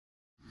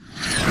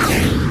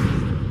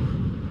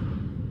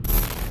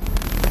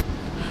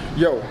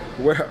Yo,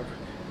 what up?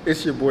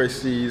 It's your boy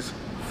C's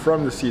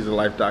from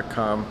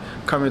theseasonlife.com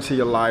coming to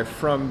you live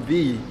from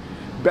the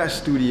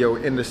best studio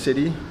in the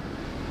city.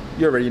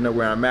 You already know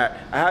where I'm at.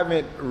 I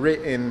haven't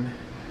written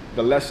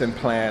the lesson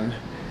plan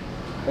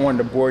on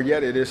the board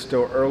yet. It is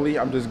still early.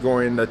 I'm just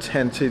going to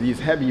tend to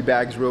these heavy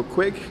bags real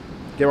quick,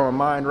 get my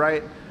mind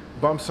right,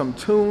 bump some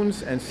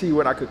tunes, and see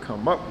what I could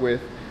come up with.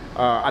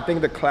 I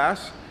think the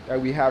class that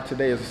we have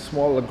today is a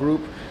smaller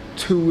group,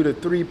 2 to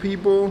 3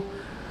 people.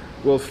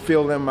 We'll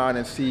fill them out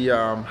and see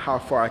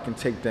how far I can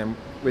take them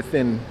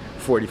within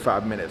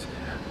 45 minutes.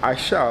 I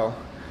shall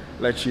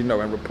let you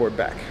know and report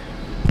back.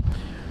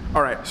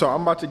 All right, so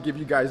I'm about to give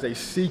you guys a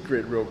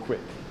secret real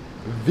quick.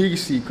 The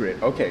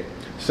secret. Okay,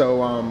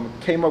 so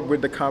came up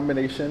with the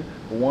combination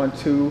 1,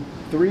 2,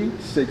 3,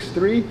 6,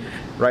 3.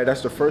 Right,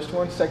 that's the first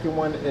one. Second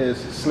one is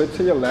slip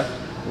to your left,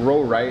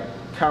 roll right,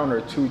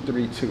 counter 2,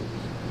 3, 2.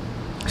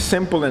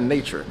 Simple in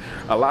nature.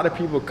 A lot of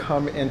people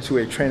come into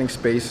a training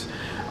space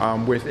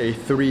with a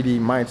 3D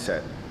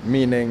mindset,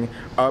 meaning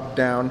up,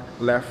 down,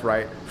 left,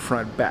 right,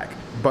 front, back.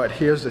 But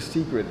here's the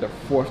secret, the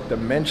fourth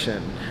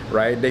dimension,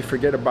 right? They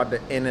forget about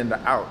the in and the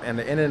out, and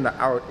the in and the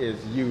out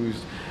is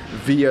used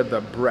via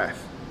the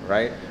breath,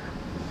 right?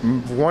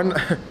 One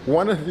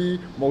of the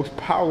most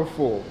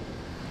powerful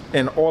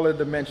in all the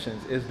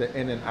dimensions is the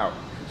in and out.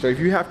 So if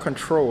you have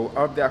control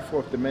of that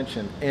fourth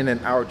dimension, in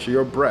and out,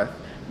 your breath,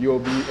 you'll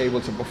be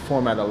able to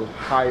perform at a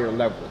higher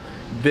level.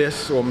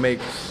 This will make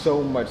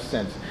so much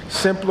sense.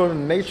 Simpler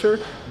in nature,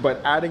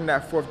 but adding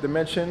that fourth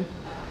dimension,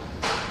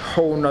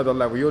 whole nother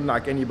level. You'll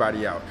knock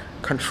anybody out.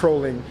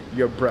 Controlling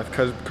your breath,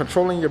 because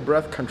controlling your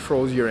breath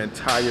controls your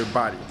entire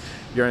body.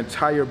 Your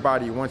entire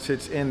body, once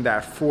it's in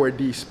that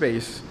 4D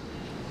space,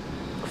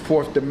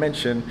 fourth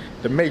dimension,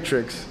 the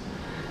matrix,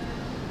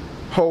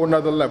 whole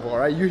nother level, all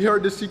right? You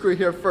heard the secret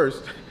here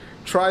first.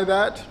 Try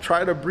that,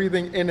 try the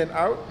breathing in and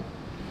out,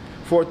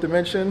 fourth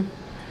dimension,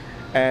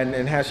 and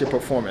enhance your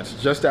performance.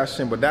 Just that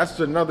simple. That's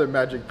another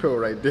magic pill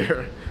right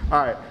there.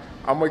 All right,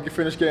 I'm gonna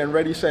finish getting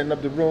ready, setting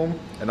up the room,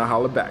 and I'll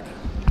holler back.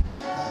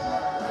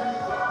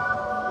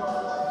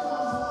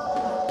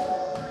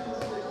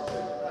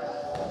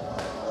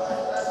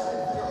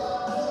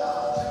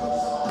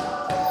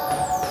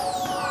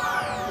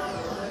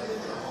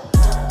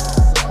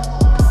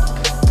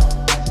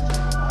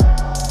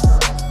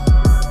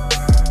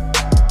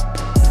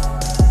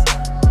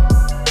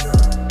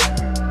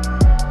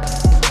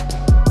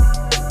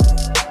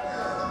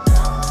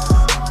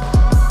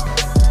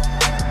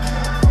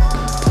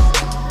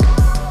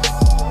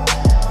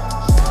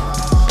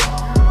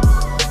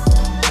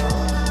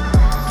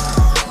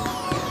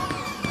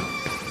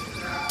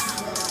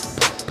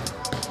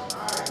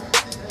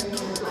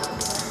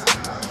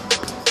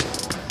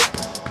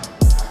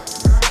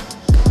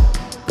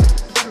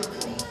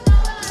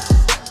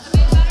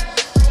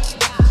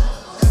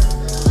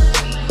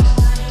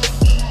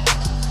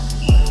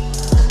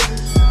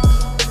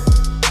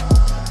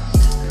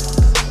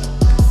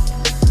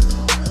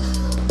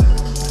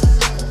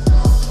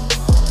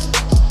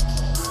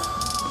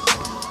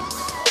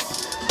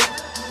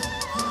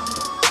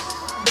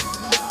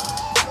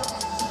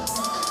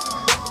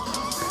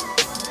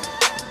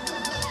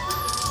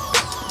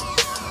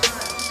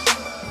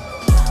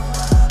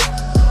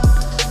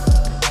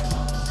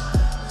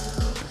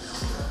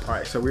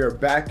 So we are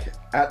back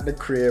at the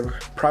crib,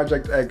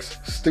 Project X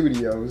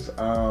Studios.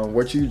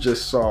 What you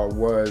just saw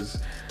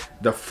was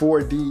the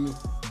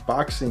 4D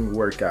boxing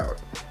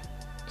workout.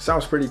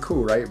 Sounds pretty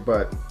cool, right?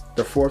 But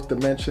the fourth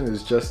dimension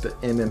is just the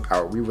in and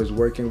out. We was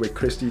working with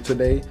Christy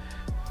today.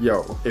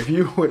 Yo, if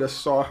you would have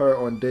saw her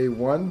on day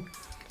one,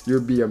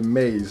 you'd be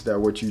amazed at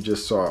what you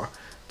just saw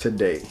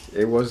today.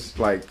 It was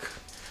like,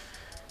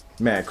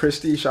 man,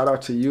 Christy, shout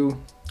out to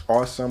you.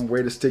 Awesome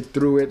way to stick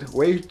through it.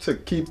 Way to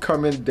keep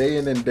coming day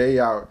in and day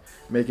out,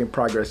 making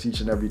progress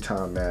each and every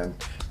time, man.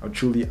 I'm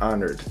truly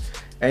honored.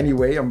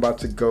 Anyway, I'm about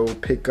to go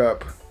pick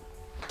up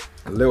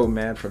little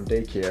man from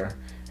daycare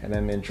and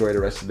then enjoy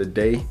the rest of the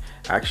day.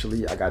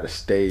 Actually, I gotta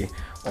stay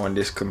on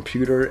this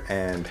computer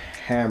and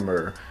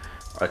hammer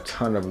a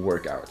ton of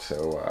workouts.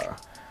 So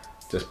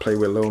just play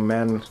with little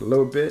man a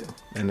little bit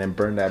and then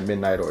burn that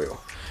midnight oil.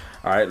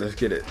 All right, let's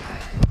get it.